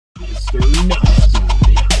Welcome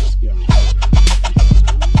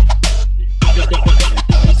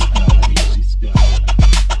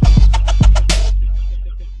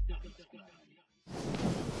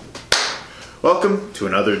to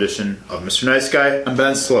another edition of Mr. Nice Guy. I'm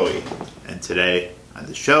Ben Slowey, and today on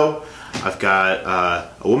the show I've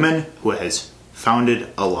got a woman who has founded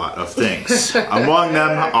a lot of things. Among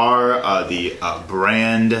them are the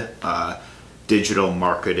brand digital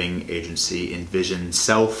marketing agency Envision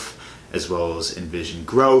Self, as well as Envision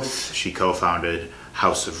Growth. She co-founded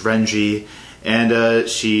House of Renji, and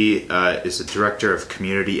she is the director of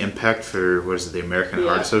community impact for, what is it, the American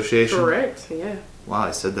Heart Association? Correct, yeah. Wow,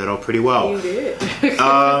 I said that all pretty well. You did.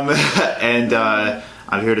 And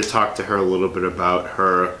I'm here to talk to her a little bit about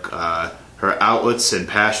her her outlets and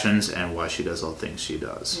passions and why she does all the things she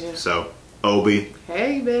does. Yeah. So, Obi.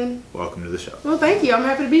 Hey, Ben. Welcome to the show. Well, thank you. I'm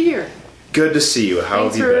happy to be here. Good to see you. How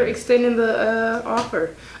have you been? Thanks for extending the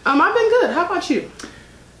offer. I've been good. How about you?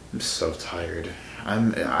 I'm so tired.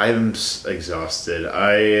 I'm exhausted.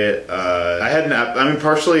 I had I mean,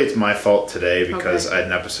 partially it's my fault today because I had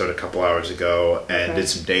an episode a couple hours ago and did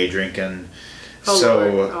some day drinking. Oh, so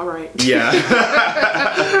Lord. All right. Yeah.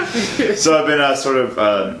 So I've been sort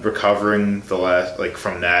of recovering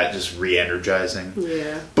from that, just re-energizing.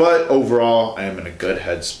 Yeah. But overall, I am in a good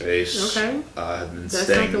headspace. Okay. I've been That's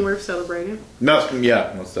staying. something worth celebrating. No,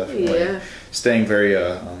 yeah, most definitely. Yeah. Staying very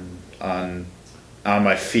on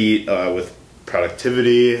my feet with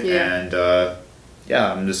productivity, and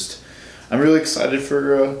I'm really excited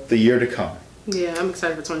for the year to come. Yeah, I'm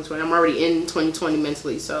excited for 2020. I'm already in 2020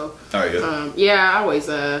 mentally, so Are you? yeah, I always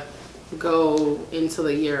go into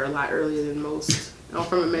the year a lot earlier than most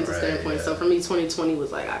from a mental standpoint. Yeah. So for me, 2020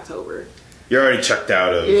 was like October. You're already checked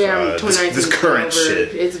out of this current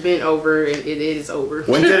shit. It's been over, and it is over.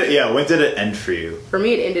 When did it end for you? For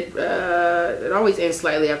me, it ended. It always ends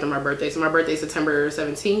slightly after my birthday. So my birthday is September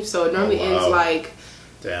 17th. So it normally ends like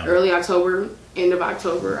early October, end of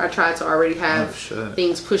October. I try to already have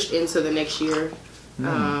things pushed into the next year.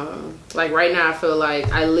 Like right now, I feel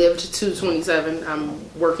like I lived to 27. I'm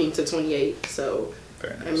working to 28. So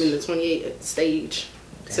I'm in the 28 stage.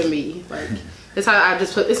 To me, like. It's how I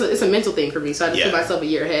just put it's a mental thing for me, so I just put myself a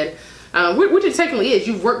year ahead, which it technically is.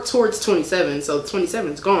 You've worked towards 27, so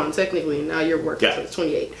 27 is gone technically, and now you're working towards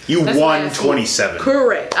 28. You won 27.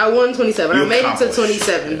 Correct, I won 27. I made it to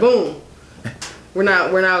 27. Yeah. Boom. We're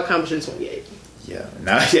now accomplishing 28. Yeah.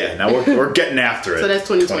 Now we're getting after it. So that's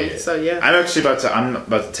 2020. So yeah. I'm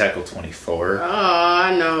about to tackle 24. Oh,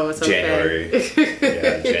 I know. It's January.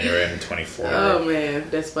 Okay. January. I'm 24. Oh man,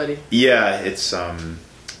 that's funny. Yeah, it's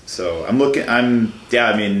So I'm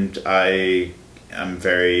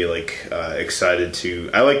very excited to.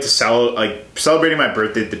 I like to celebrating my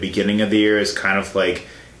birthday at the beginning of the year is kind of like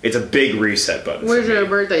it's a big reset button. Where's your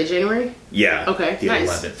birthday? January? Yeah. Okay. The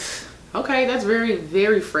nice. 11th. Okay, that's very,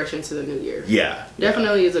 very fresh into the new year. Yeah.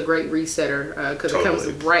 Definitely is a great resetter because it comes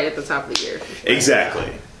right at the top of the year.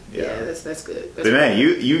 Exactly. Yeah, that's good. But man,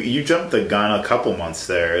 you jumped the gun a couple months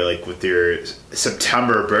there, like with your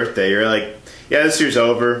September birthday. You're like, yeah, this year's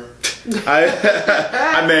over.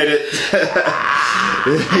 I made it.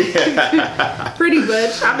 Yeah. Pretty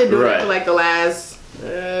much. I've been doing it for like the last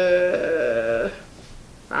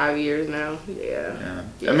 5 years now. Yeah.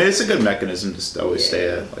 I mean, it's a good mechanism to always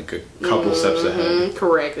stay like a couple steps ahead.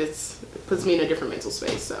 Correct. It puts me in a different mental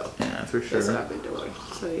space. So yeah, for sure. That's what I've been doing.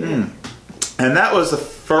 So yeah. And that was the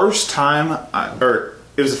first time,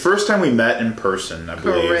 it was the first time we met in person. I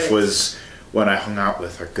believe was when I hung out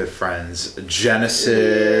with our good friends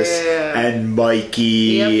Genesis and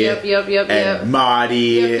Mikey and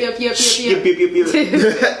Marty. Yep.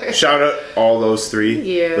 Shout out all those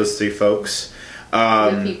three. Those three folks.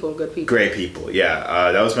 Good people. Great people.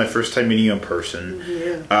 Yeah. That was my first time meeting you in person.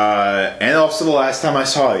 And also the last time I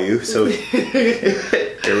saw you. So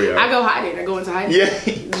here we are. I go hiding. I go into hiding. Yeah.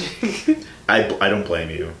 I don't blame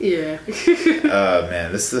you. Yeah.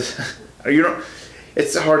 Man, it's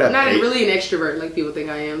hard. I'm not really an extrovert like people think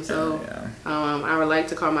I am. So I would like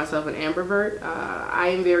to call myself an ambivert. I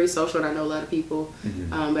am very social and I know a lot of people,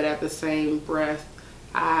 but at the same breath,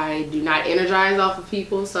 I do not energize off of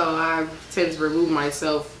people. So I tend to remove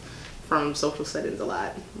myself from social settings a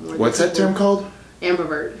lot. What's that term called?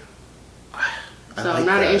 Ambivert. So like I'm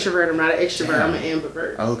not an introvert, I'm not an extrovert, I'm an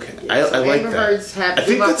ambivert. Okay. Yeah, I like that. Ambiverts have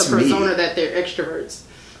give off the persona that they're extroverts,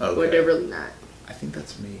 but they're really not. I think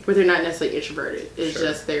that's me. But they're not necessarily introverted. It's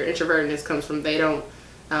just their introvertedness comes from they don't,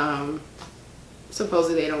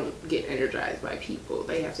 supposedly they don't get energized by people.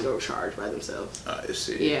 They have to go charge by themselves. I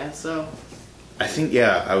see. Yeah, so. I think,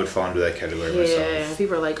 I would fall into that category myself. Yeah,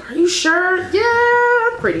 people are like, are you sure? Yeah,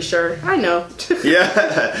 I'm pretty sure. I know.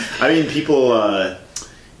 Yeah. I mean, people,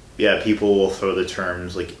 people will throw the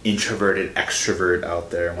terms like introverted, extrovert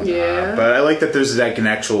out there and whatnot. Yeah. But I like that there's like an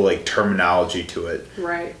actual like terminology to it.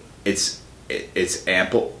 Right. It's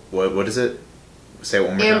ample. What is it? Say it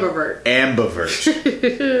one more ambivert. Time. Ambivert.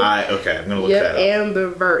 Okay, I'm gonna look that up.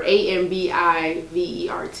 Ambivert.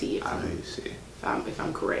 AMBIVERT. I see. If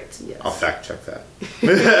I'm correct, yes. I'll fact check that.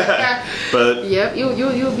 But yep,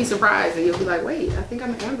 you'll be surprised and you'll be like, wait, I think I'm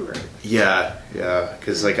an ambivert. Yeah,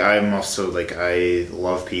 because like I'm also like I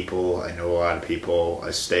love people. I know a lot of people. I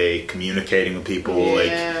stay communicating with people.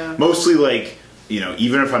 Like mostly like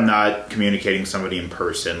even if I'm not communicating somebody in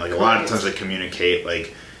person, like a lot of times I communicate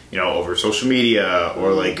like over social media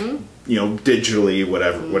or like digitally,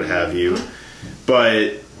 whatever, what have you.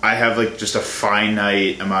 But I have like just a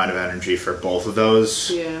finite amount of energy for both of those.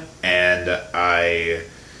 Yeah. And I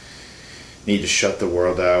need to shut the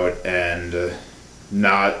world out and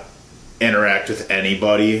not interact with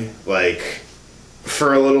anybody like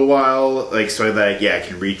for a little while, like so that I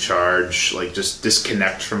can recharge, like just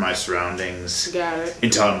disconnect from my surroundings. Got it.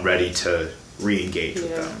 Until I'm ready to re-engage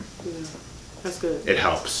with them. Yeah. That's good. It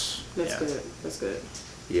helps. That's good. That's good.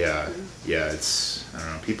 Yeah. It's I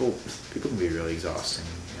don't know. People can be really exhausting.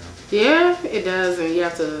 Yeah, it does, and you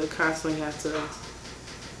have to constantly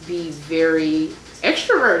be very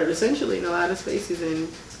extroverted essentially in a lot of spaces, and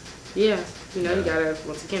you gotta,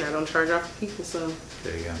 once again, I don't charge off for people, so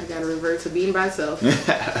there you go. I gotta revert to being by myself.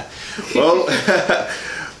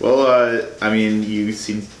 well, I mean, you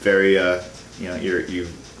seem very you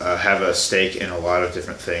have a stake in a lot of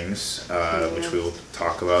different things, which we will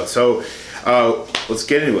talk about. So let's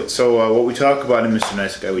get into it. So what we talk about in Mr.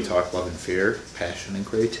 Nice Guy, we talk love and fear, passion and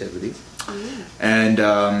creativity. And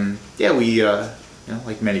we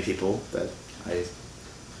like many people that I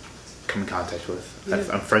come in contact with.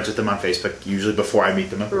 I'm friends with them on Facebook, usually before I meet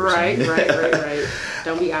them in person. Right.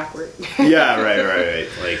 Don't be awkward. Yeah, right.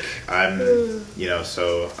 Like I'm,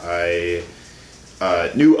 so I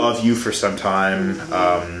knew of you for some time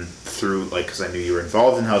through, like, because I knew you were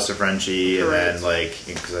involved in House of Renji, and then, like,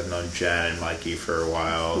 because I've known Jen and Mikey for a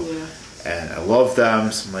while, and I love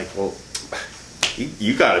them, so I'm like, well,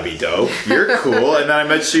 you gotta be dope. You're cool. And then I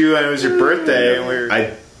met you, and it was your birthday, and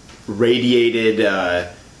I radiated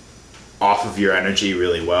off of your energy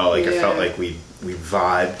really well. Like, I felt like we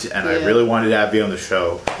vibed, and I really wanted to have you on the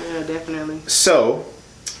show. Yeah, definitely. So,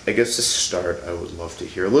 I guess to start, I would love to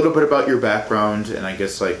hear a little bit about your background, and I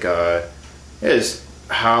guess like is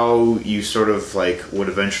how you sort of like would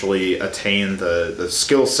eventually attain the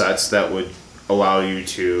skill sets that would allow you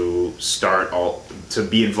to to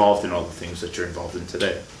be involved in all the things that you're involved in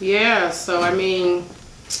today. Yeah, so I mean,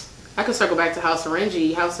 I could circle back to House of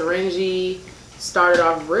Renji. House of Renji started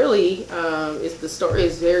off really, the story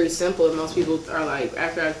is very simple, and most people are like,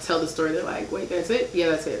 after I tell the story, they're like, wait, that's it? Yeah,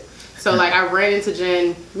 that's it. So like I ran into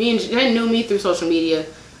Jen. Me and Jen knew me through social media.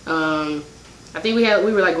 I think we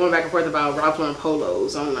were like going back and forth about Ralph Lauren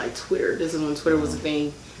polos on like Twitter. This is when Twitter was a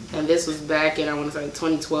thing, and this was back in, I want to say,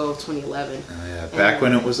 2012, 2011. Oh yeah, back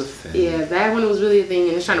when it was a thing. Yeah, back when it was really a thing,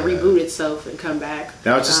 and it's trying to reboot itself and come back.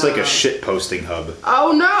 Now it's just like a shit posting hub.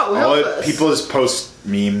 Oh no! People just post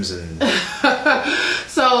memes and.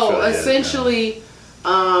 So essentially.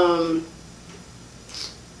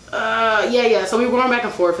 So we were going back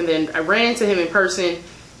and forth, and then I ran into him in person,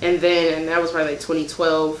 and that was probably like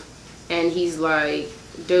 2012, and he's like,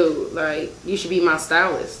 dude, like, you should be my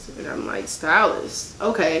stylist. And I'm like, stylist?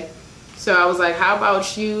 Okay. So I was like, how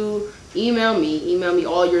about you email me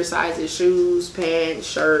all your sizes, shoes, pants,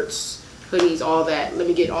 shirts, hoodies, all that. Let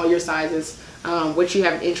me get all your sizes, what you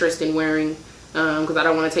have an interest in wearing, because I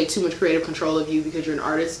don't want to take too much creative control of you because you're an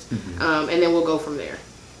artist, and then we'll go from there.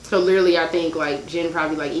 So literally, I think like Jen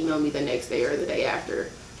probably like emailed me the next day or the day after,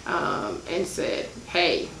 and said,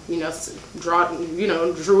 "Hey,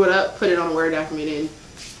 drew it up, put it on a Word document,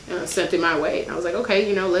 and sent it my way." And I was like,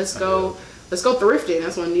 "Okay, let's go thrifting."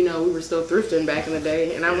 That's when we were still thrifting back in the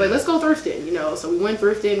day, and I was like, "Let's go thrifting," So we went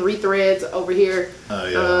thrifting, Rethreads over here. Oh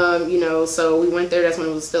yeah. So we went there. That's when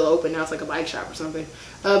it was still open. Now it's like a bike shop or something.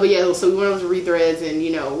 But yeah, so we went over to Rethreads, and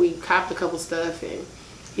we copped a couple stuff, and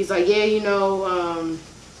he's like, "Yeah,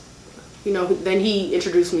 then he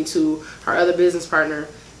introduced me to our other business partner,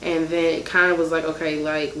 and then it kind of was like, okay,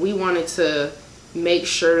 like we wanted to make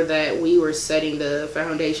sure that we were setting the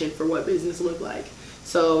foundation for what business looked like.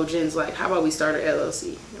 So Jen's like, how about we start an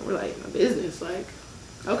LLC? And we're like, a business? Like,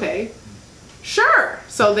 okay, sure.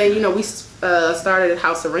 So then, we started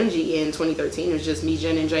House of Renji in 2013. It was just me,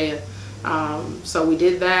 Jen, and Jaya. So we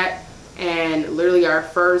did that, and literally our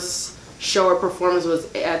first show or performance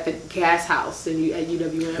was at the Gas House at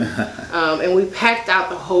UWM. And we packed out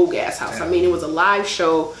the whole Gas House. I mean, it was a live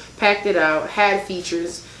show, packed it out, had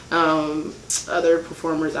features, other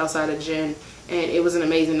performers outside of Jen, and it was an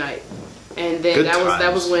amazing night. And then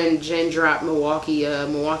that was when Jen dropped Milwaukee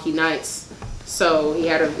Nights. So he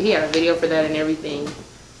had a video for that and everything.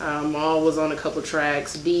 Maul was on a couple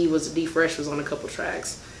tracks. D Fresh was on a couple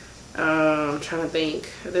tracks. I'm trying to think.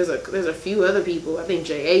 There's a few other people. I think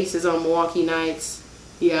Jay Ace is on Milwaukee Nights.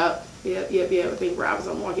 Yep. I think Rob was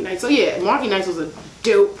on Milwaukee Nights. So yeah, Milwaukee Nights was a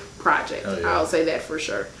dope project. Oh, yeah. I'll say that for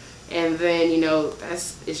sure. And then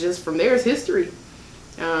it's just from there is history.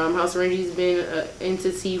 House of Renji's been an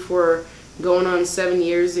entity for going on 7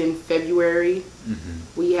 years in February.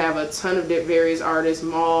 We have a ton of various artists: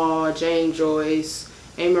 Maul, Jane Joyce,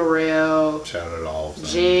 Amarell, shout out all of them.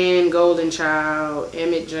 Jen, Golden Child,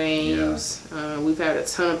 Emmett James. Yeah. We've had a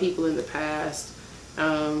ton of people in the past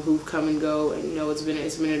who've come and go, and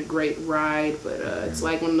it's been a great ride. But it's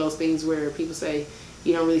like one of those things where people say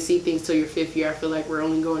you don't really see things till your 5th year. I feel like we're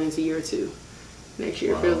only going into year 2. Next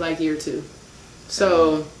year feels like year 2.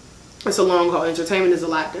 So it's a long haul. Entertainment is a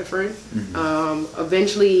lot different.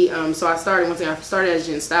 Eventually, so I started as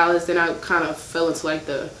Jen Stylist, then I kind of fell into like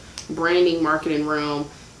the branding, marketing realm,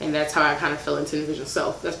 and that's how I kind of fell into Envision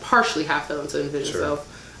Self. That's partially how I fell into Envision Self.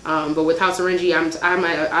 But with House of Renji,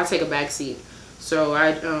 I take a back seat. So I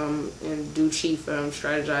and do chief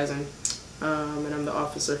strategizing, and I'm the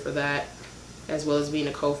officer for that, as well as being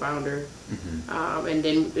a co-founder. And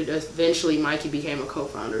then eventually Mikey became a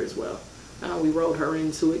co-founder as well. We rolled her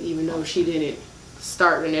into it, even though she didn't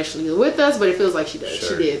start initially with us, but it feels like she does.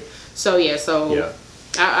 She did. So yeah,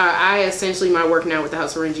 I essentially, my work now with the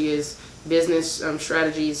House of Renji is business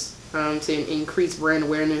strategies to increase brand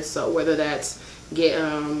awareness. So whether that's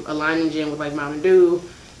aligning Jen with like Mountain Dew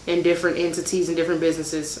and different entities and different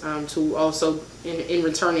businesses to also in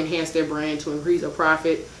return enhance their brand to increase their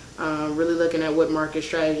profit. Really looking at what market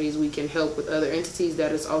strategies we can help with other entities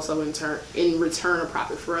that is also in return a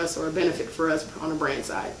profit for us or a benefit for us on the brand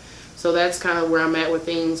side. So that's kind of where I'm at with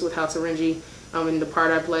things with House of Renji. In the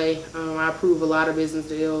part I play, I approve a lot of business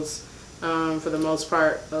deals. For the most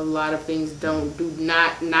part, a lot of things do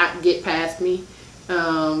not get past me.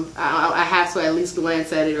 I have to at least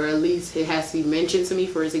glance at it, or at least it has to be mentioned to me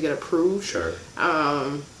for it to get approved. Sure.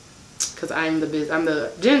 Because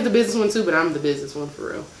Jen's the business one too, but I'm the business one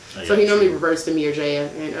for real. So he normally reverts to me or Jaya,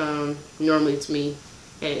 and normally it's me.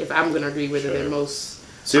 And if I'm gonna agree with it, then most.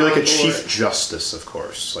 So you're like a chief justice, of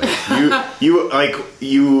course. Like you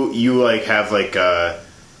have like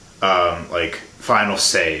like final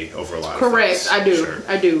say over a lot of things. Correct. I do. Sure.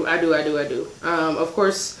 I do. Of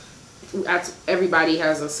course, everybody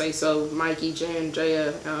has a say. So Mikey, Jen,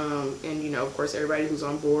 Jaya, and of course everybody who's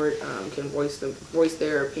on board can voice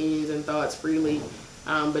their opinions and thoughts freely.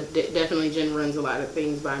 But definitely Jen runs a lot of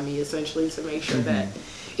things by me, essentially, to make sure that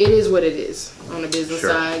it is what it is on the business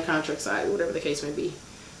side, contract side, whatever the case may be.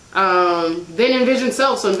 Then Envision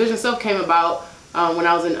Self. So Envision Self came about when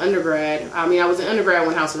I was in undergrad. I mean, I was in undergrad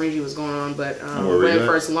when House of Renji was going on, but when it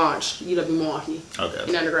first launched, UW Milwaukee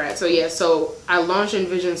in undergrad. So yeah, so I launched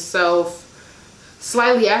Envision Self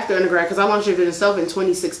slightly after undergrad, because I launched Envision Self in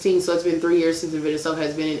 2016. So it's been 3 years since Envision Self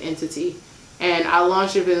has been an entity. And I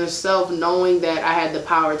launched Envision Self knowing that I had the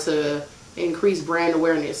power to increase brand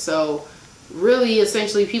awareness. So really,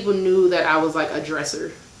 essentially, people knew that I was like a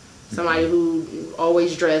dresser. Somebody who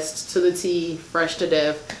always dressed to the T, fresh to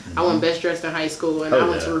death. I won best dressed in high school, and I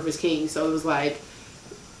went to Rufus King. So it was like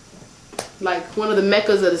one of the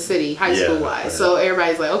meccas of the city, high school wise. So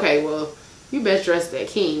everybody's like, okay, well, you best dressed at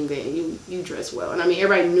King, then you dress well. And I mean,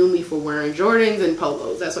 everybody knew me for wearing Jordans and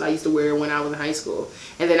polos. That's what I used to wear when I was in high school.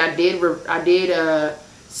 And then I did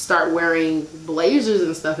start wearing blazers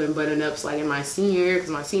and stuff and button-ups like in my senior year, because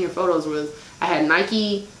my senior photos I had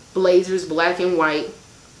Nike blazers, black and white,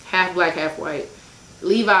 half black, half white,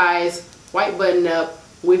 Levi's, white button-up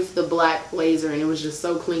with the black blazer, and it was just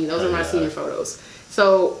so clean. Those are my senior photos.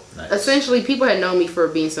 So essentially, people had known me for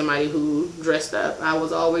being somebody who dressed up. I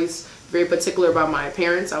was always very particular about my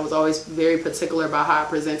appearance. I was always very particular about how I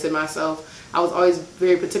presented myself. I was always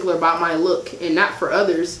very particular about my look, and not for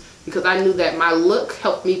others, because I knew that my look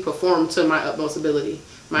helped me perform to my utmost ability.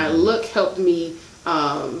 My look helped me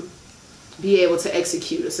be able to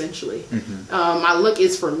execute, essentially. My look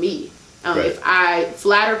is for me. If I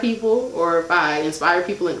flatter people or if I inspire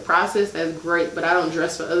people in the process, that's great, but I don't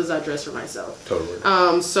dress for others, I dress for myself.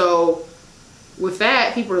 Totally. So with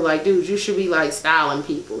that, people are like, dude, you should be like styling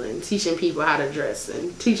people and teaching people how to dress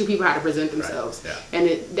and teaching people how to present themselves. And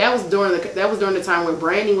that was during the time when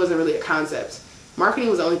branding wasn't really a concept. Marketing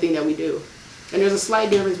was the only thing that we do. And there's a slight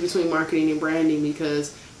difference between marketing and branding,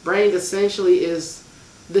 because branding essentially is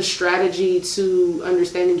the strategy to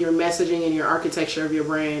understanding your messaging and your architecture of your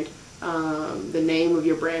brand, the name of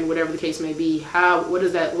your brand, whatever the case may be. What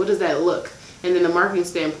does that look? And then the marketing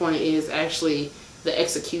standpoint is actually the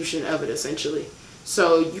execution of it, essentially.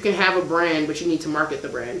 So you can have a brand, but you need to market the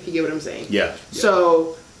brand, if you get what I'm saying. Yeah.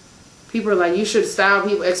 So people are like, you should style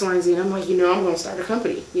people X, Y, and Z. And I'm like, I'm going to start a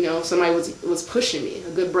company. Somebody was pushing me.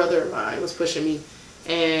 A good brother of mine was pushing me.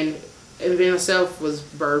 And Invent Yourself was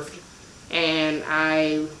birthed. And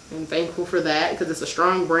I am thankful for that, because it's a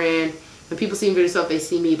strong brand. When people see Invent Yourself, they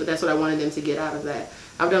see me, but that's what I wanted them to get out of that.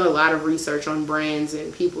 I've done a lot of research on brands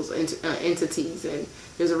and people's entities. And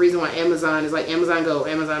there's a reason why Amazon is like Amazon Go,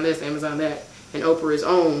 Amazon this, Amazon that. And Oprah is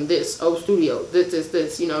own this, O Studio, this.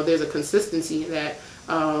 There's a consistency in that.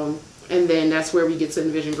 And then that's where we get to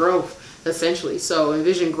Envision Growth, essentially. So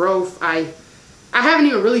Envision Growth, I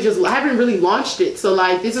haven't really launched it. So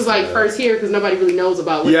like, this is like first here, because nobody really knows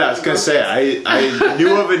about what I was going to say, I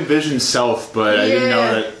knew of Envision Self, but I didn't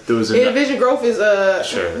know that there was Envision Growth is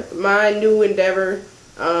my new endeavor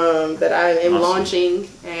that I am launching,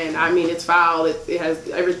 and I mean, it's filed, it has,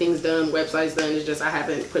 everything's done, website's done, it's just I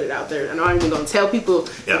haven't put it out there. I'm not even going to tell people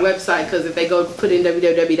the website, because if they go put in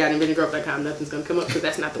www.envisiongrowth.com, nothing's going to come up, because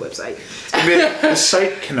that's not the website. The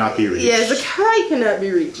site cannot be reached. Yes, the site cannot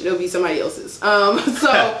be reached. It'll be somebody else's.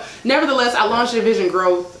 So nevertheless, I launched Envision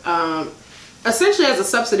Growth essentially as a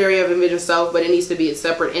subsidiary of Envision Self, but it needs to be a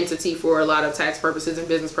separate entity for a lot of tax purposes and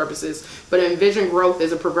business purposes. But Envision Growth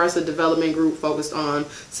is a progressive development group focused on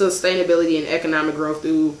sustainability and economic growth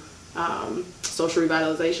through social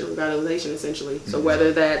revitalization essentially. So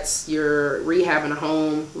whether that's you're rehabbing a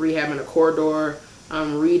home, rehabbing a corridor,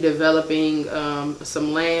 redeveloping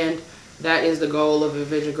some land, that is the goal of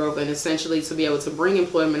Envision Growth, and essentially to be able to bring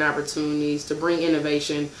employment opportunities, to bring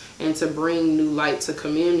innovation, and to bring new light to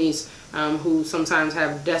communities who sometimes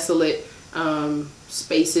have desolate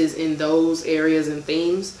spaces in those areas and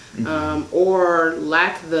themes, or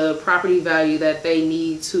lack the property value that they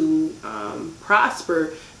need to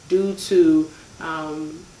prosper due to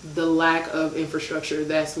the lack of infrastructure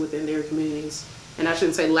that's within their communities. And I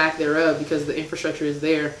shouldn't say lack thereof, because the infrastructure is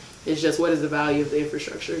there. It's just, what is the value of the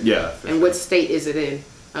infrastructure? Yeah. And what state is it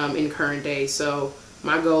in current day? So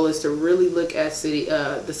my goal is to really look at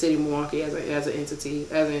the city of Milwaukee as an entity,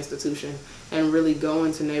 as an institution, and really go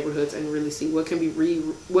into neighborhoods and really see what can be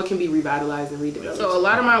revitalized and redeveloped. So a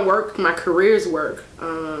lot of my work, my career's work,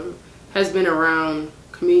 has been around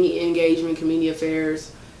community engagement, community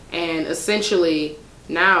affairs, and essentially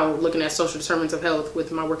now looking at social determinants of health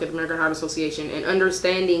with my work at the American Heart Association, and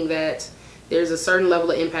understanding that there's a certain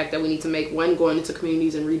level of impact that we need to make when going into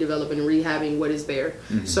communities and redeveloping and rehabbing what is there.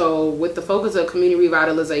 So with the focus of community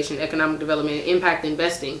revitalization, economic development, and impact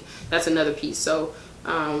investing, that's another piece. So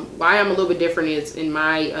why I'm a little bit different is in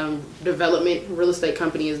my development real estate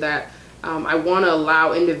company is that I want to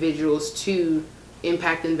allow individuals to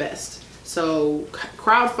impact invest. So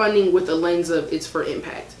crowdfunding with the lens of it's for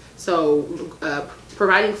impact. So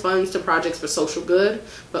providing funds to projects for social good,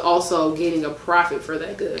 but also getting a profit for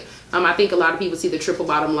that good. I think a lot of people see the triple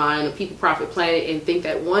bottom line of people, profit, planet, and think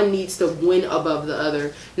that one needs to win above the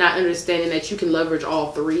other, not understanding that you can leverage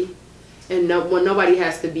all three, and nobody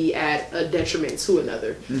has to be at a detriment to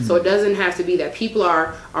another. So it doesn't have to be that people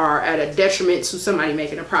are at a detriment to somebody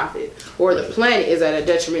making a profit, or the planet is at a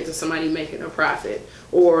detriment to somebody making a profit,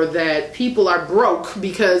 or that people are broke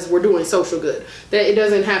because we're doing social good. That it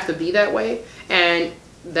doesn't have to be that way. And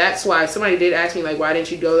that's why somebody did ask me, like, why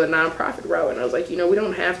didn't you go the nonprofit route? And I was like, we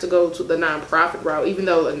don't have to go to the nonprofit route, even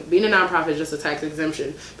though being a nonprofit is just a tax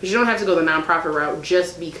exemption. But you don't have to go the nonprofit route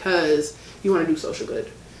just because you want to do social good.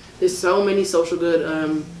 There's so many social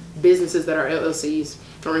good businesses that are LLCs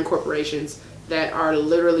or incorporations that are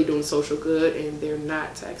literally doing social good, and they're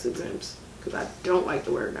not tax exempt, because I don't like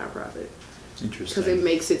the word nonprofit. Interesting. Because it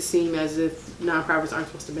makes it seem as if nonprofits aren't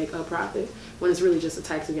supposed to make a profit, when it's really just a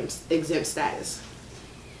tax exempt status.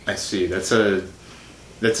 I see. That's a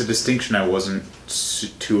distinction I wasn't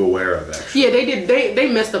too aware of, actually. Yeah, they did.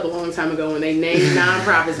 They messed up a long time ago when they named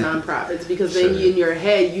nonprofits, because then in your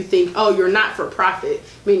head you think, oh, you're not for profit,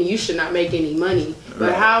 meaning you should not make any money.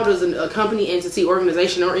 But how does a company, entity,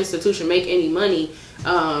 organization, or institution make any money?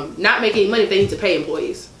 Not make any money if they need to pay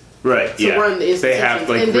employees. Right. To run the institutions. They have,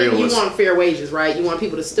 like, and then you want fair wages, right? You want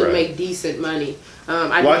people to still make decent money.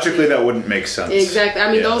 Logically, that wouldn't make sense. Exactly.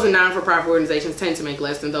 I mean, those in non-for-profit organizations tend to make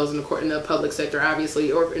less than those in the public sector,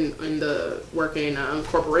 obviously, or in the working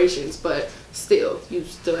corporations. But still,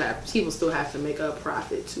 people still have to make a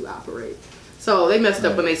profit to operate. So they messed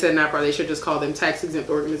up when they said nonprofit. They should just call them tax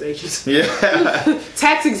exempt organizations. Yeah.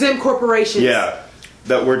 Tax exempt corporations. Yeah.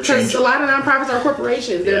 That word changed. Because a lot of nonprofits are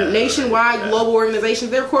corporations. They're nationwide, global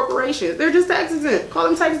organizations. They're corporations. They're just tax exempt. Call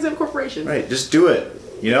them tax exempt corporations. Right. Just do it.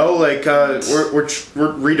 You know, like we're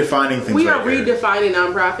redefining things. We are redefining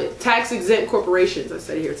nonprofit. Tax exempt corporations. I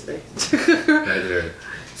said it here today.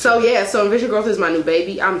 So yeah, so Envision Growth is my new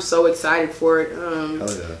baby. I'm so excited for it.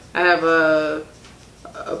 I have a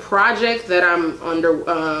project that I'm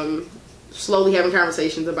under slowly having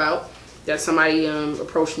conversations about, that somebody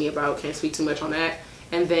approached me about. Can't speak too much on that.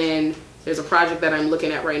 And then there's a project that I'm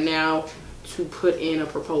looking at right now to put in a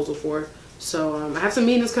proposal for. So I have some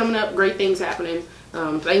meetings coming up, great things happening.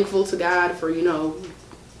 Thankful to God for, you know,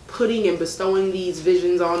 putting and bestowing these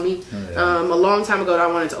visions on me. A long time ago, I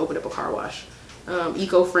wanted to open up a car wash.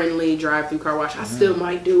 Eco-friendly drive-through car wash. I still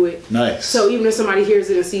might do it. Nice. So even if somebody hears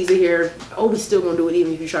it and sees it here, we still gonna do it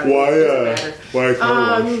even if you try to. Why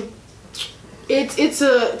car wash?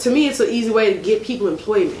 To me it's an easy way to get people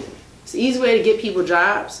employment. It's an easy way to get people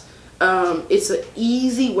jobs. It's an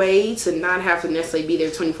easy way to not have to necessarily be there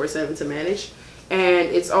 24/7 to manage, and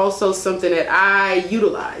it's also something that I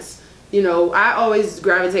utilize. You know, I always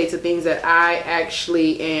gravitate to things that I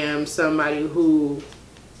actually am somebody who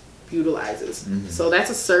utilizes. So that's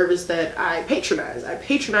a service that I patronize. I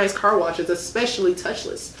patronize car washes, especially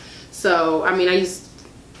touchless. So I mean, I use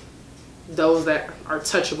those that are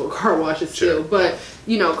touchable car washes still, but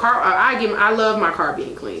you know, I love my car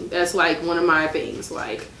being clean. That's like one of my things.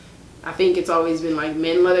 Like, I think it's always been like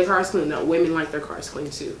men love their cars clean. No, women like their cars clean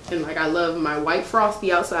too. And like, I love my white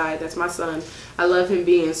Frosty outside. That's my son. I love him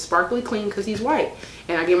being sparkly clean because he's white.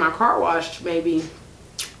 And I get my car washed maybe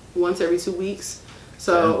once every 2 weeks.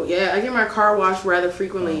 So yeah, I get my car washed rather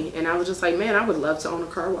frequently, and I was just like, man, I would love to own a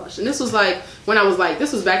car wash. And this was like when I was like,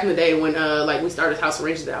 this was back in the day when like we started House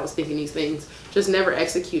Arrangements, that I was thinking these things, just never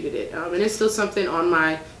executed it. And it's still something on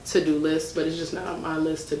my to-do list, but it's just not on my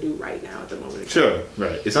list to do right now at the moment. Sure,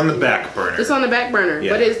 right. It's on the back burner. It's on the back burner,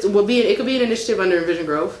 but it could be an initiative under Envision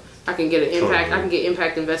Growth. I can get an impact. I can get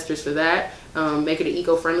impact investors for that. Make it an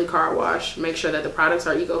eco-friendly car wash. Make sure that the products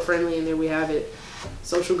are eco-friendly, and there we have it.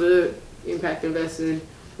 Social good. Impact investing,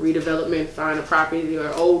 redevelopment, find a property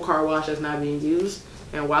or old car wash that's not being used,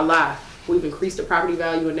 and voila, we've increased the property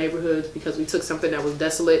value in neighborhoods because we took something that was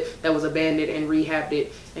desolate, that was abandoned, and rehabbed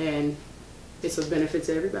it, and it's a benefit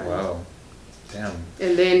to everybody. Wow, damn.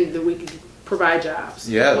 And then we can provide jobs.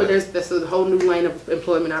 Yeah, that's a whole new lane of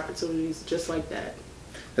employment opportunities, just like that.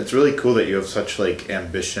 It's really cool that you have such like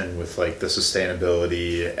ambition with like the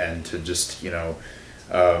sustainability and to just, you know,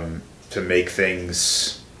 to make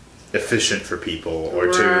things efficient for people,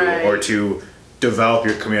 or to develop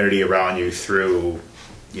your community around you through,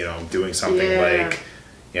 you know, doing something like,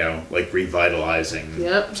 you know, like revitalizing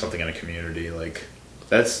something in a community. Like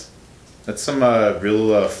that's some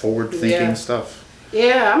real forward thinking stuff.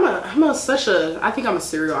 Yeah, I think I'm a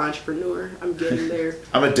serial entrepreneur. I'm getting there.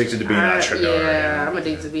 I'm addicted to being an entrepreneur. Yeah, I'm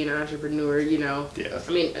addicted to being an entrepreneur, you know. Yeah. I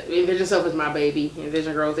mean, Envision Self is my baby.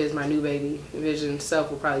 Envision Growth is my new baby. Envision Self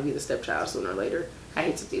will probably be the stepchild sooner or later. I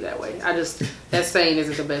hate to be that way. That saying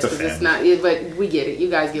isn't the best because it's not, but we get it. You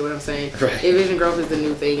guys get what I'm saying. Right. Envision Growth is the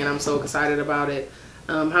new thing, and I'm so excited about it.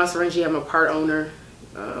 House Arrangements, I'm a part owner.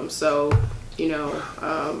 So, you know,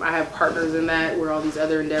 I have partners in that where all these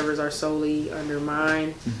other endeavors are solely under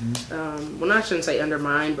mine. Well, I shouldn't say under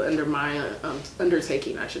mine, but under my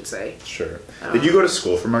undertaking, I should say. Sure. Did you go to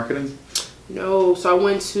school for marketing? No. So I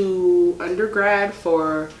went to undergrad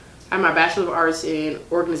I have my Bachelor of Arts in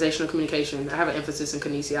Organizational Communication. I have an emphasis in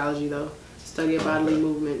kinesiology, though. Study of bodily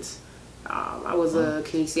movements. I was a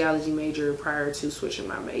kinesiology major prior to switching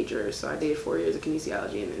my major. So I did 4 years of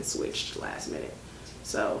kinesiology and then switched last minute.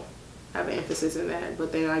 So I have an emphasis in that.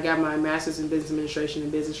 But then I got my master's in business administration and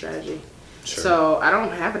business strategy. Sure. So I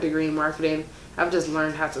don't have a degree in marketing. I've just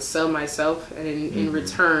learned how to sell myself. And in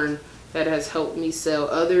return, that has helped me sell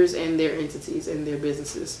others and their entities and their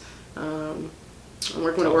businesses. I'm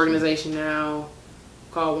working with an organization now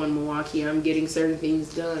called One Milwaukee. I'm getting certain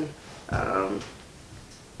things done on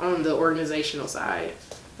the organizational side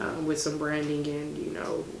with some branding and, you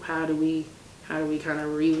know, how do we kind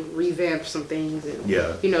of revamp some things, and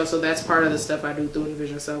you know, so that's part of the stuff I do through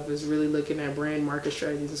Envision Self is really looking at brand, market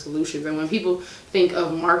strategies, and solutions. And when people think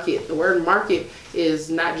of market, the word market is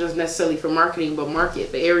not just necessarily for marketing, but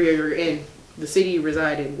market, the area you're in, the city you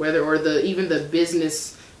reside in, even the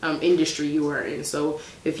business industry you are in. So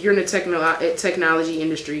if you're in the technology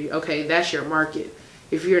industry, okay, that's your market.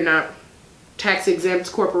 If you're not tax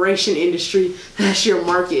exempt corporation industry, that's your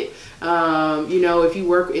market. You know, if you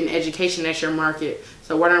work in education, that's your market. So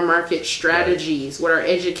So what are market strategies? What are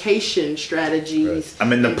education strategies?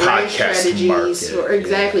 I'm in the podcast market.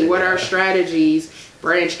 Exactly. What are strategies,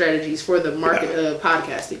 brand strategies for the market of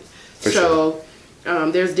podcasting?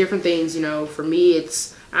 There's different things, you know, for me,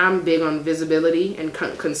 I'm big on visibility and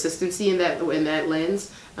consistency in that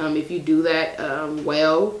lens. If you do that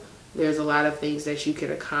well, there's a lot of things that you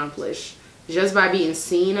can accomplish. Just by being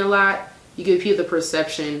seen a lot, you give people the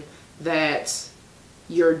perception that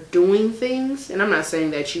you're doing things. And I'm not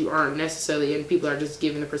saying that you aren't necessarily, and people are just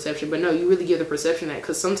giving the perception, but no, you really give the perception that,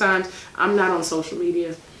 because sometimes I'm not on social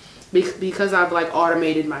media because I've like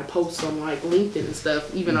automated my posts on like LinkedIn and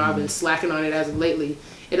stuff, even though I've been slacking on it as of lately.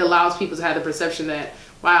 It allows people to have the perception that,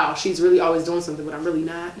 wow, she's really always doing something, but I'm really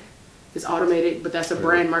not. It's automated, but that's a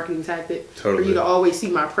brand marketing tactic for you to always see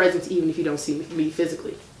my presence, even if you don't see me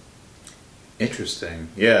physically. Interesting.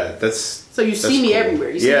 Yeah, so you see me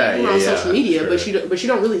everywhere. You see me on social media, but you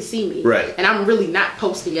don't really see me. Right. And I'm really not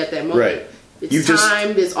posting at that moment. Right. It's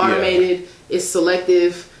timed. It's automated. It's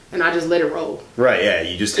selective. And I just let it roll. Right, yeah.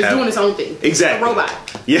 It's doing its own thing. Exactly. It's a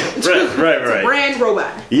robot. Yeah, right. It's a brand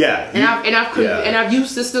robot. Yeah. And I've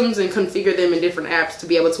used systems and configured them in different apps to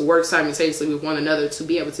be able to work simultaneously with one another to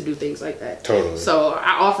be able to do things like that. Totally. So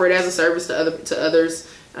I offer it as a service to others.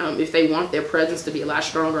 If they want their presence to be a lot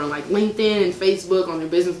stronger on like LinkedIn and Facebook on their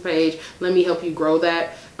business page, let me help you grow that.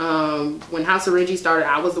 When House of Renji started,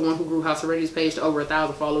 I was the one who grew House of Renji's page to over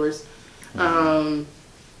 1,000 followers.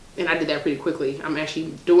 And I did that pretty quickly. I'm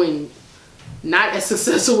actually doing not as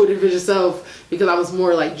successful with Envision Self because I was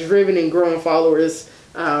more like driven and growing followers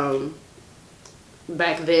back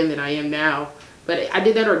then than I am now. But I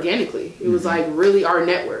did that organically. It was like really our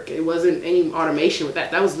network. It wasn't any automation with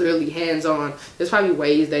that. That was literally hands-on. There's probably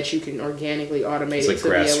ways that you can organically automate it to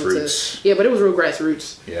be able to. Yeah, but it was real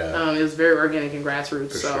grassroots. Yeah. It was very organic and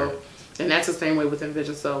grassroots. Sure. And that's the same way with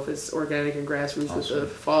Envision Self. It's organic and grassroots with the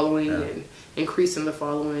following and increasing the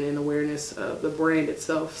following and awareness of the brand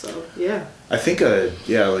itself. So yeah, I think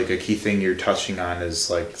like a key thing you're touching on is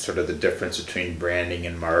like sort of the difference between branding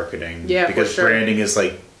and marketing. Yeah, because branding is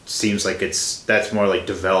like seems like that's more like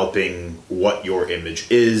developing what your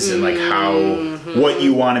image is and like how what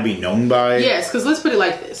you want to be known by. Yes, because let's put it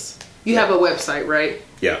like this: you have a website, right?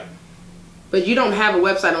 Yeah. But you don't have a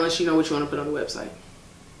website unless you know what you want to put on the website.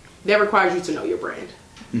 That requires you to know your brand.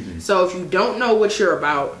 So if you don't know what you're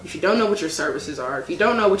about, if you don't know what your services are, if you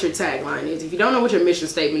don't know what your tagline is, if you don't know what your mission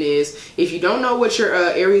statement is, if you don't know what your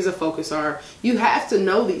areas of focus are, you have to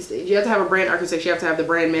know these things. You have to have a brand architecture, you have to have the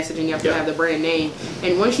brand messaging, you have to have the brand name.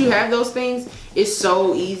 And once you have those things, it's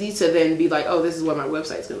so easy to then be like, oh, this is what my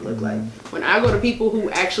website's going to look like. When I go to people who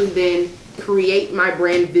actually then create my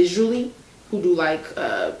brand visually, who do like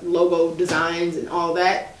logo designs and all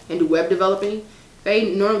that, and do web developing,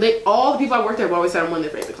 all the people I worked at have always said I'm one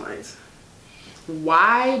of their favorite clients.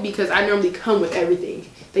 Why? Because I normally come with everything.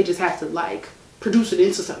 They just have to like produce it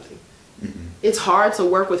into something. It's hard to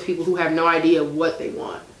work with people who have no idea what they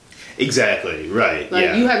want. Exactly, right.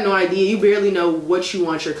 Like you have no idea. You barely know what you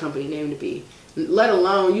want your company name to be. Let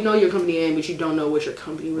alone, you know your company name, but you don't know what your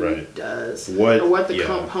company really does. Or what the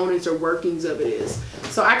components or workings of it is.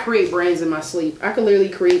 So I create brands in my sleep. I could literally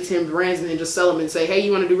create 10 brands and then just sell them and say, hey,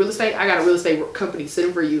 you want to do real estate? I got a real estate company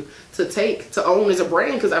sitting for you to own as a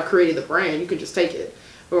brand because I've created the brand. You can just take it.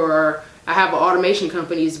 Or I have an automation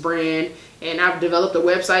company's brand and I've developed a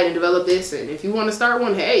website and developed this. And if you want to start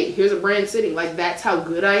one, hey, here's a brand sitting. Like, that's how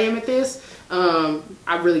good I am at this. I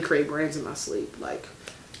really create brands in my sleep. Like,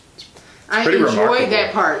 I enjoy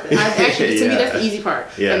that part. To me, that's the easy part.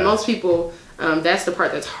 Yeah. And most people, that's the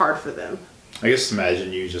part that's hard for them. I guess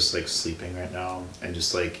imagine you just like sleeping right now, and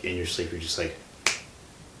just like in your sleep, you're just like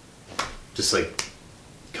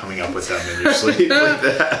coming up with them in your sleep like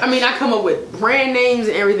that. I mean, I come up with brand names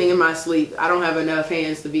and everything in my sleep. I don't have enough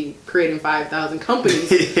hands to be creating 5,000 companies.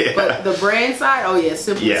 But the brand side,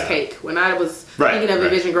 simple as cake. When I was thinking of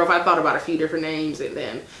Envision Growth, I thought about a few different names,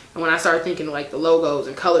 and when I started thinking like the logos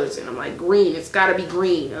and colors, and I'm like, green, it's got to be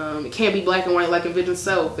green. It can't be black and white like Envision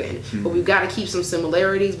Self. But we've got to keep some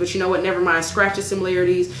similarities. But you know what? Never mind. Scratch the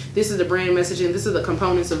similarities. This is the brand messaging. This is the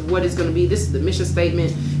components of what it's going to be. This is the mission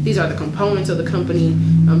statement. These are the components of the company.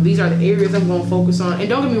 These are the areas I'm going to focus on. And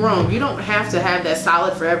don't get me wrong. You don't have to have that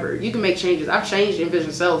solid forever. You can make changes. I've changed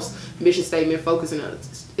Envision Self's mission statement, focusing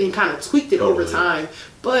and kind of tweaked it over time.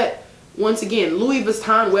 But once again, Louis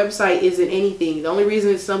Vuitton website isn't anything. The only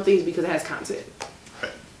reason it's something is because it has content.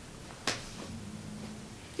 Right.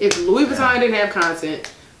 If Louis Vuitton didn't have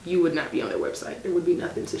content, you would not be on their website. There would be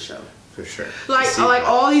nothing to show. For sure. Like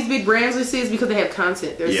all these big brands we see is because they have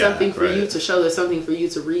content. There's something for you to show. There's something for you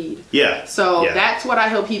to read. Yeah. So that's what I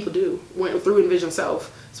help people do through Envision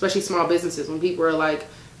Self. especially small businesses, when people are like,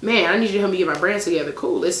 man, I need you to help me get my brand together.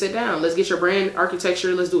 Cool, let's sit down. Let's get your brand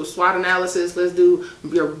architecture. Let's do a SWOT analysis. Let's do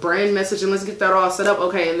your brand message, and let's get that all set up.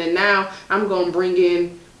 Okay, and then now I'm going to bring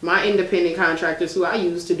in my independent contractors who I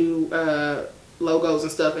use to do logos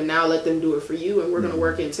and stuff, and now let them do it for you. And we're going to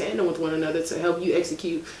work in tandem with one another to help you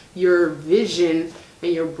execute your vision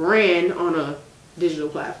and your brand on a digital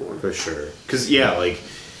platform. For sure. Because, yeah, like,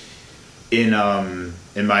 in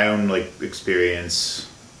my own, like, experience,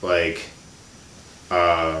 like,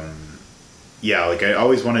 yeah, like I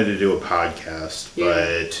always wanted to do a podcast,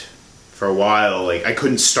 but for a while, like I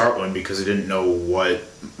couldn't start one because I didn't know what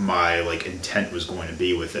my like intent was going to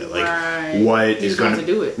be with it. Like what is going to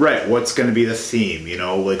do it. Right. What's going to be the theme, you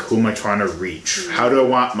know, like who am I trying to reach? Mm-hmm. How do I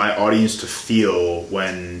want my audience to feel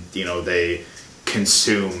when, you know, they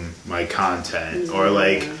consume my content? Or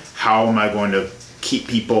like how am I going to keep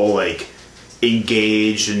people like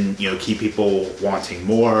engaged and, you know, keep people wanting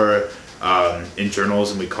more? In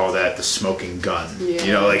journalism, we call that the smoking gun. Yeah.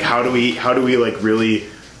 You know, like how do we like really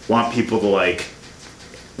want people to like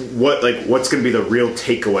what's going to be the real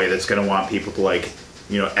takeaway that's going to want people to like,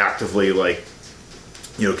 you know, actively like,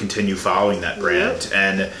 you know, continue following that brand. Yep.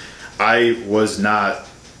 And I was not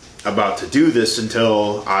about to do this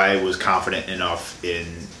until I was confident enough in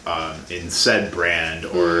said brand,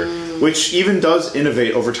 or which even does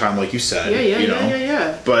innovate over time, like you said.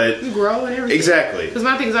 Yeah. But you grow and everything. Exactly. Because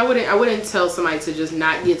my thing is, I wouldn't tell somebody to just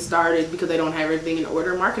not get started because they don't have everything in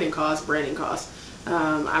order. Marketing costs, branding costs.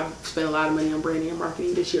 I've spent a lot of money on branding and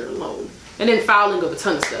marketing this year alone, and then filing of a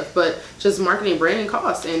ton of stuff. But just marketing and branding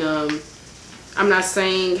costs, and I'm not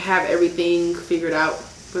saying have everything figured out,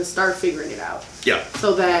 but start figuring it out. Yeah.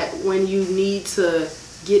 So that when you need to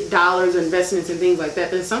get dollars, investments, and things like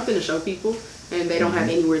that, there's something to show people, and they don't have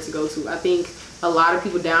anywhere to go to. I think a lot of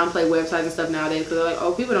people downplay websites and stuff nowadays because they're like,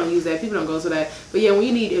 oh, people don't use that, people don't go to that. But yeah, when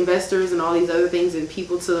you need investors and all these other things and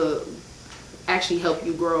people to actually help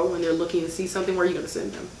you grow, and they're looking to see something, where are you going to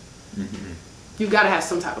send them? You've got to have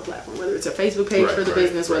some type of platform, whether it's a Facebook page for the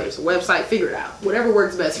business, whether it's a website, figure it out. Whatever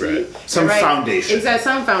works best for you. Some foundation. Exactly,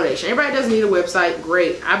 some foundation. Everybody doesn't need a website.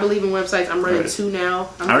 Great. I believe in websites. I'm running two now.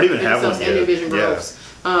 I don't even have one yet. Envision Groves.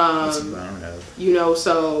 You know,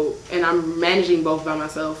 so, and I'm managing both by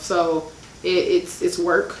myself. So it's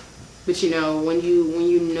work. But you know, when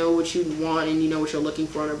you know what you want and you know what you're looking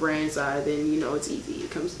for on a brand side, then you know it's easy. It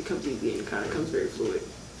comes easy, and it kind of comes very fluid.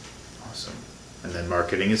 Awesome. And then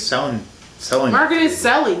marketing is selling. Marketing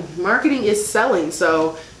is selling.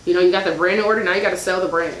 So you know, you got the brand in order. Now you got to sell the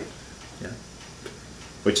brand. Yeah.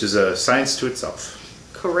 Which is a science to itself.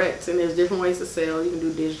 Correct. And there's different ways to sell. You can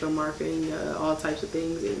do digital marketing, all types of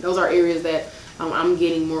things, and those are areas that I'm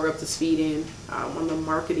getting more up to speed in on the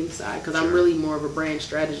marketing side, because I'm really more of a brand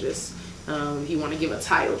strategist, if you want to give a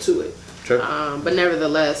title to it. Sure. But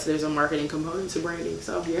nevertheless, there's a marketing component to branding.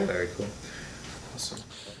 So yeah. Very cool. Awesome.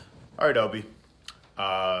 All right, Elby.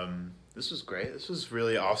 This was great. This was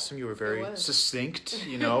really awesome. You were very succinct.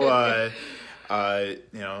 You know,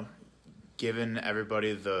 you know, giving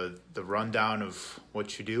everybody the rundown of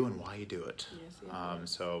what you do and why you do it. Yes.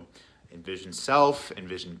 So, envision self,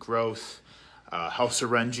 envision growth. House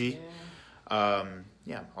of Renji.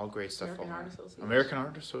 Yeah, all great stuff. American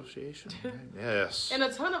Art Association. Yes. And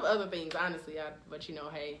a ton of other things, honestly. But you know,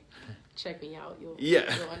 hey, check me out. You'll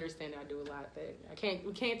understand I do a lot that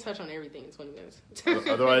we can't touch on everything in 20 minutes.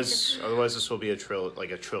 otherwise this will be a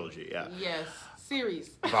trilogy. Yeah. Yes. Series.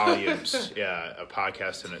 Volumes. Yeah, a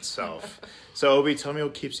podcast in itself. So, Obi, tell me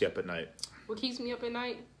what keeps you up at night. What keeps me up at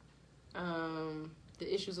night?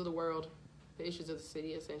 The issues of the world, the issues of the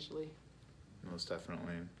city, essentially. Most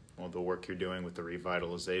definitely. Well, the work you're doing with the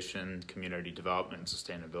revitalization, community development, and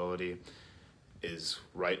sustainability is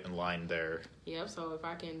right in line there. Yep, so if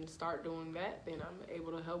I can start doing that, then I'm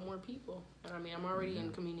able to help more people. And I mean, I'm already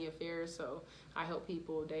in community affairs, so I help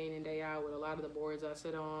people day in and day out with a lot of the boards I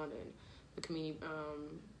sit on and the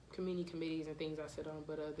community committees and things I sit on.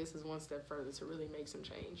 But this is one step further to really make some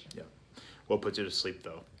change. Yeah. What puts you to sleep,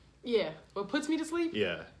 though? Yeah. What puts me to sleep?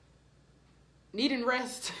 Yeah. Needing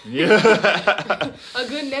rest. Yeah. A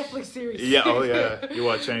good Netflix series. Yeah. Oh, yeah. You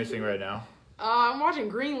watch anything right now? I'm watching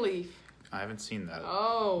Greenleaf. I haven't seen that.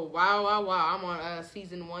 Oh, wow. I'm on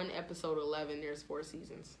season 1, episode 11. There's 4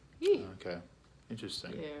 seasons. Yeah. Okay.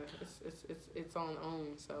 Interesting. Yeah. It's on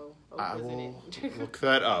OWN, so I will look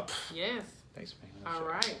that up. Yes. Thanks, man. All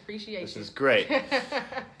right. Appreciate you. This is great.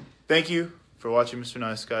 Thank you for watching Mr.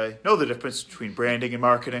 Nice Guy. Know the difference between branding and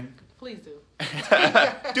marketing. Please do.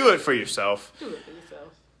 Do it for yourself. Do it for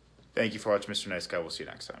yourself. Thank you for watching Mr. Nice Guy. We'll see you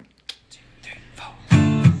next time. 2, 3, 4.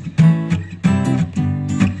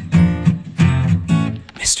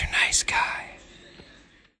 Mr. Nice Guy.